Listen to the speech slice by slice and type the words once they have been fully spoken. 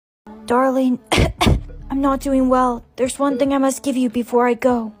darling. I'm not doing well. There's one thing I must give you before I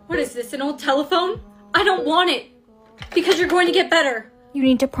go. What is this, an old telephone? I don't want it. Because you're going to get better. You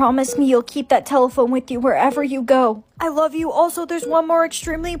need to promise me you'll keep that telephone with you wherever you go. I love you. Also, there's one more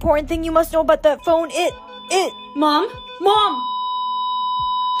extremely important thing you must know about that phone. Mom? Mom!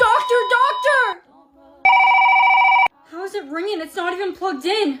 Doctor! How is it ringing? It's not even plugged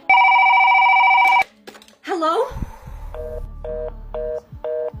in. Hello?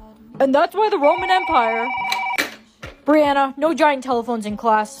 And that's why the Roman Empire... Brianna, no giant telephones in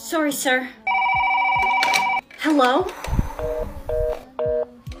class. Sorry, sir. Hello?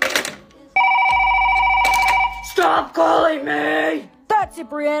 Stop calling me! That's it,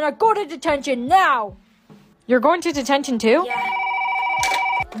 Brianna. Go to detention now. You're going to detention too? Yeah.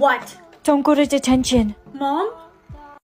 What? Don't go to detention. Mom?